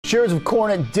Shares of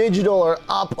Kornit Digital are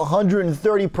up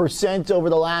 130% over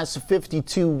the last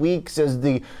 52 weeks as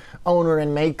the owner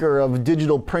and maker of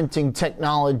digital printing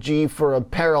technology for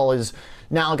apparel has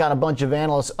now got a bunch of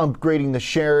analysts upgrading the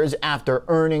shares after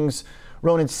earnings.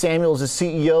 Ronen Samuel is the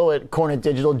CEO at Kornit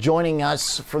Digital, joining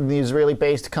us from the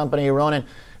Israeli-based company. Ronen,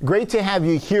 great to have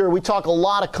you here. We talk a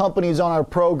lot of companies on our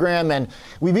program, and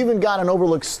we've even got an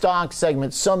overlooked stock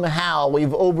segment. Somehow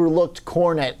we've overlooked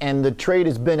Kornit, and the trade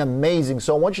has been amazing.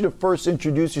 So I want you to first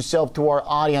introduce yourself to our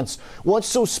audience. What's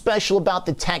so special about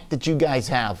the tech that you guys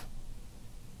have?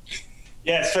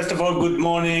 Yes, first of all, good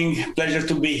morning. Pleasure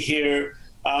to be here.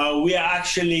 We are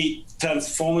actually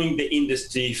transforming the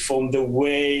industry from the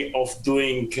way of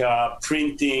doing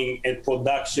printing and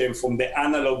production from the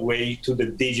analog way to the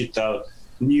digital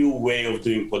new way of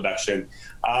doing production.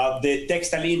 The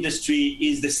textile industry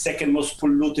is the second most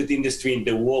polluted industry in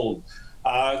the world,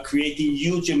 creating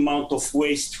huge amount of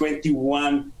waste,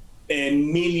 21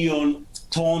 million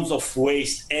tons of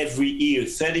waste every year.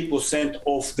 30%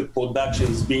 of the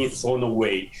production is being thrown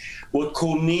away. What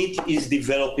Kornit is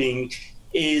developing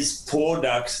is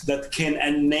products that can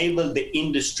enable the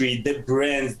industry, the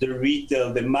brands, the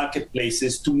retail, the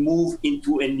marketplaces to move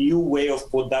into a new way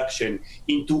of production,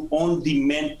 into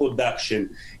on-demand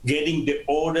production, getting the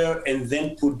order and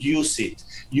then produce it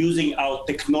using our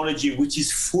technology, which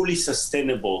is fully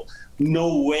sustainable.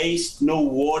 No waste, no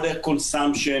water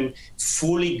consumption,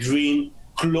 fully green,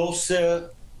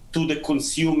 closer to the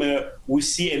consumer. We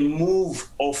see a move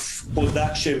of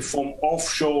production from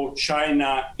offshore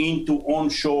China into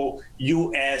onshore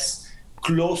US,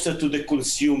 closer to the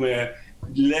consumer,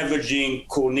 leveraging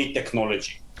Kornit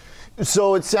technology.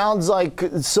 So it sounds like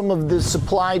some of the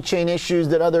supply chain issues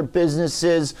that other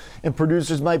businesses and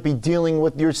producers might be dealing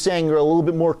with, you're saying are a little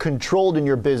bit more controlled in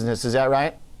your business. Is that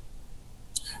right?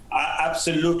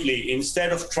 Absolutely.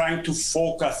 Instead of trying to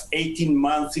forecast 18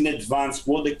 months in advance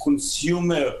what the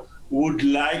consumer would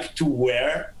like to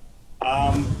wear,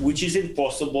 which is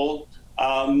impossible,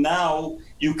 now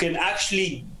you can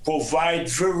actually provide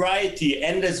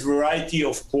endless variety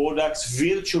of products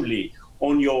virtually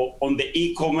on the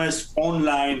e-commerce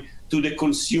online to the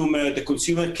consumer. The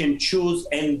consumer can choose,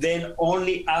 and then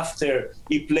only after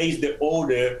he places the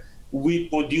order, we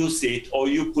produce it, or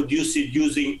you produce it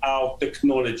using our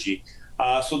technology.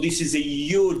 So this is a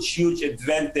huge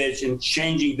advantage in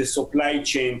changing the supply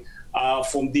chain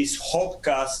from this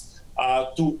hobcast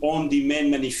to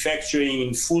on-demand manufacturing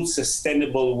in full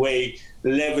sustainable way,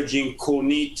 leveraging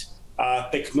Kornit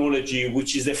technology,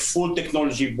 which is a full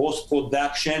technology, both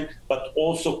production, but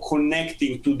also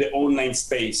connecting to the online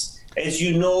space. As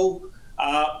you know,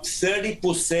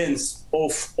 30%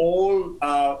 of all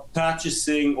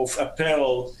purchasing of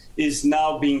apparel is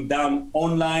now being done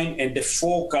online, and the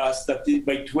forecast that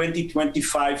by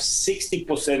 2025,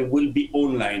 60% will be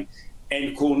online.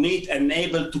 And Kornit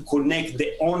enabled to connect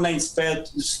the online space,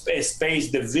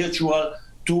 the virtual,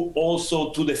 to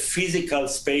also to the physical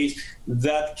space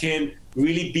that can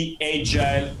really be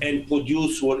agile and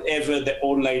produce whatever the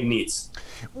online needs.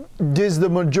 Does the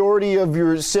majority of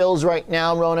your sales right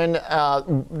now, Ronen,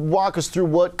 walk us through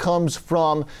what comes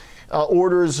from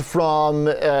orders from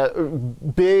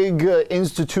big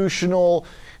institutional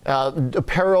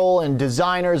apparel and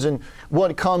designers, and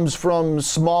what comes from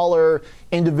smaller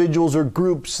individuals or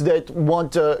groups that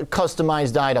want a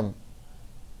customized item?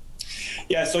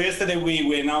 Yeah, so yesterday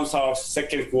we announced our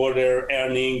second quarter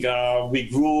earning. We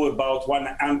grew about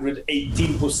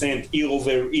 118% year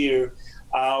over year.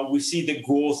 We see the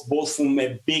growth both from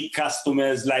big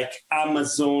customers like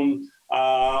Amazon,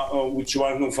 which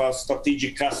are one of our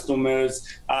strategic customers,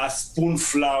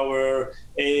 Spoonflower,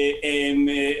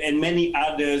 and many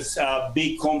others,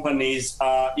 big companies,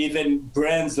 even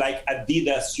brands like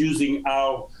Adidas using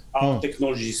our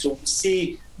technology. So we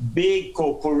see big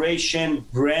corporation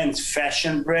brands,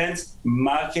 fashion brands,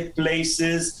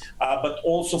 marketplaces, but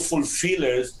also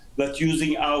fulfillers that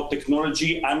using our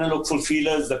technology, analog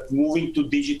fulfillers that moving to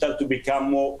digital to become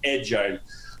more agile.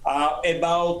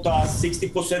 About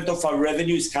 60% of our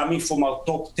revenue is coming from our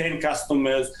top 10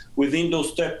 customers. Within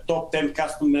those top 10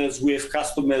 customers, we have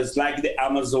customers like the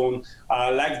Amazon,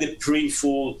 like the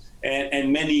Printful,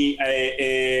 and many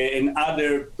and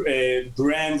other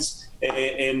brands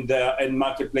and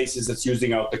marketplaces that's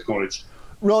using our technology.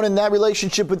 Ronen, that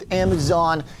relationship with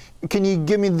Amazon, can you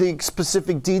give me the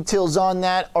specific details on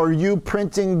that? Are you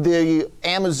printing the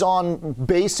Amazon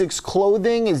Basics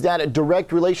clothing? Is that a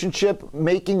direct relationship,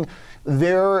 making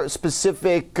their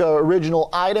specific original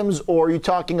items, or are you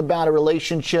talking about a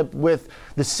relationship with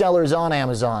the sellers on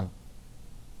Amazon?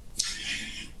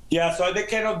 Yeah, so they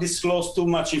cannot disclose too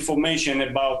much information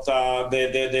about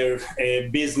their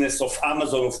business of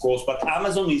Amazon, of course, but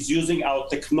Amazon is using our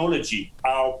technology,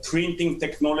 our printing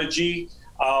technology,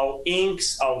 our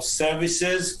inks, our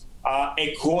services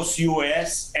across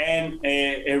US and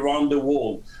around the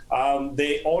world.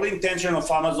 The whole intention of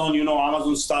Amazon,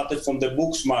 Amazon started from the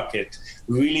books market,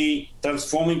 really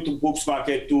transforming to books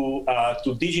market to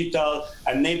digital,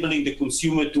 enabling the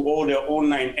consumer to order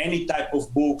online any type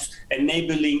of books,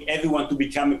 enabling everyone to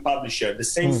become a publisher. The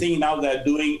same thing now they're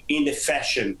doing in the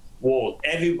fashion world.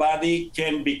 Everybody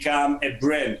can become a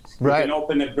brand. Right. You can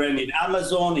open a brand in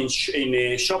Amazon, in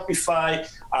Shopify,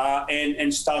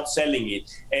 and start selling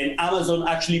it. And Amazon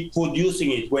actually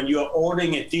producing it. When you're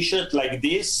ordering a t-shirt like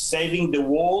this, saving the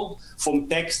world from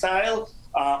textile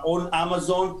on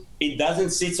Amazon, it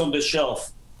doesn't sit on the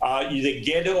shelf. They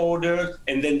get an order,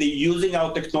 and then they're using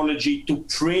our technology to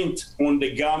print on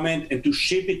the garment and to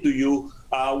ship it to you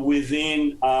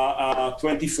within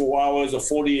 24 hours or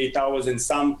 48 hours, in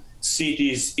some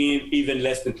cities in even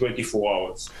less than 24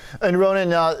 hours. And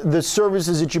Ronen, the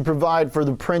services that you provide for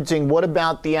the printing, what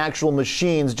about the actual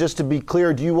machines? Just to be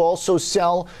clear, do you also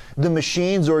sell the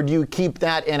machines, or do you keep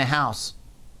that in-house?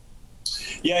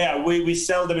 Yeah, we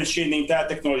sell the machine, the entire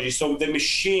technology. So the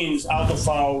machines, out of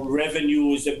our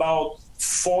revenue, is about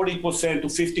 40% to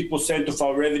 50% of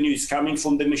our revenue is coming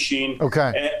from the machine.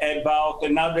 Okay. About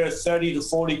another 30 to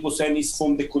 40% is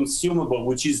from the consumable,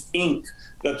 which is ink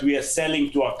that we are selling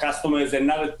to our customers.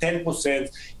 Another 10%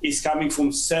 is coming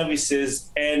from services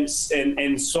and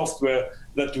software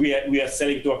that we are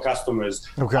selling to our customers.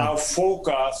 Okay. Our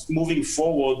forecast moving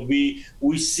forward, we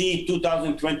see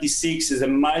 2026 as a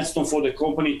milestone for the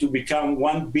company to become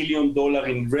 $1 billion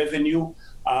in revenue.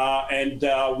 And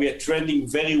we are trending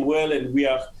very well, and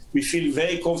we feel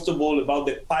very comfortable about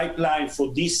the pipeline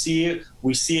for this year.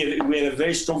 We have a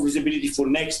very strong visibility for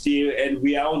next year, and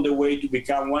we are on the way to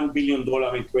become $1 billion in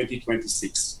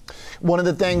 2026. One of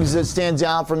the things that stands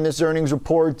out from this earnings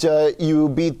report, you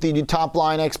beat the top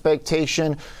line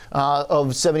expectation of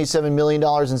 $77 million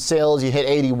in sales. You hit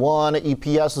 81.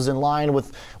 EPS was in line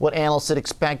with what analysts had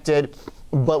expected.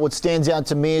 But what stands out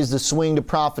to me is the swing to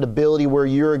profitability, where a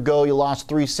year ago you lost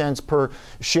 3 cents per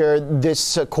share.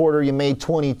 This quarter you made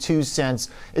 22 cents.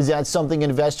 Is that something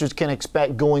investors can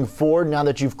expect going forward now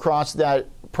that you've crossed that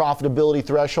profitability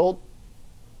threshold?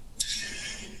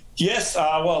 Yes,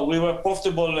 well, we were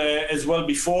profitable as well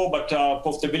before, but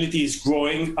profitability is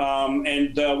growing.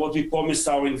 And what we promised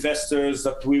our investors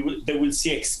that they will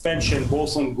see expansion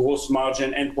both on gross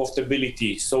margin and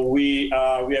profitability. So we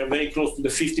are very close to the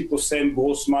 50%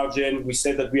 gross margin. We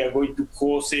said that we are going to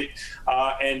cross it,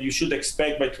 and you should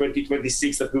expect by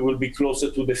 2026 that we will be closer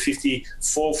to the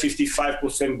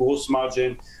 55% gross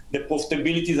margin. The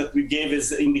profitability that we gave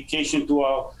as an indication to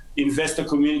our investor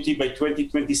community, by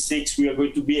 2026 we are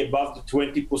going to be above the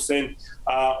 20%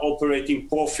 operating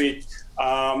profit,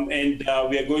 and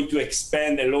we are going to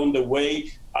expand along the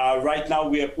way. Right now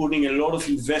we are putting a lot of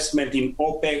investment in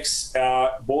OPEX,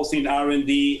 both in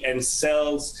R&D and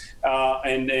sales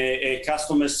and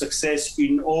customer success,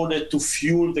 in order to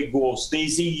fuel the growth. There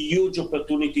is a huge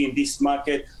opportunity in this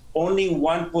market. Only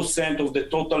 1% of the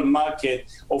total market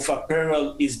of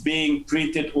apparel is being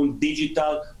printed on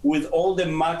digital, with all the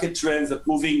market trends that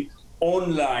moving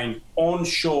online,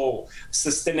 onshore.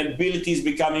 Sustainability is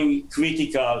becoming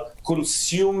critical.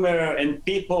 Consumer and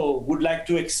people would like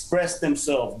to express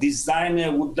themselves.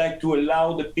 Designer would like to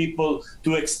allow the people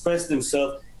to express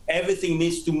themselves. Everything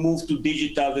needs to move to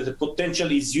digital. The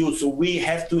potential is huge. So we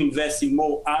have to invest in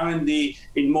more R&D,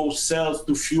 in more sales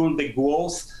to fuel the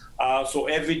growth. So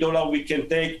every dollar we can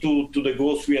take to the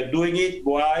growth, we are doing it,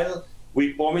 while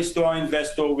we promise to our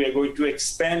investor we are going to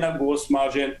expand our gross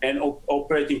margin and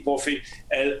operating profit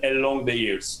along the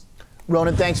years.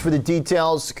 Ronen, thanks for the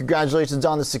details. Congratulations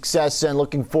on the success, and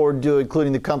looking forward to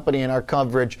including the company in our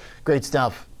coverage. Great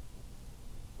stuff.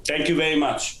 Thank you very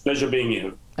much. Pleasure being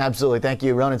here. Absolutely. Thank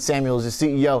you. Ronen Samuel is the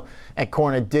CEO at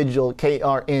Kornit Digital.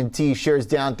 KRNT shares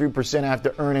down 3%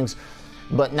 after earnings,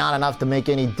 but not enough to make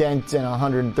any dent in a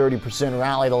 130%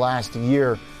 rally the last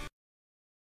year.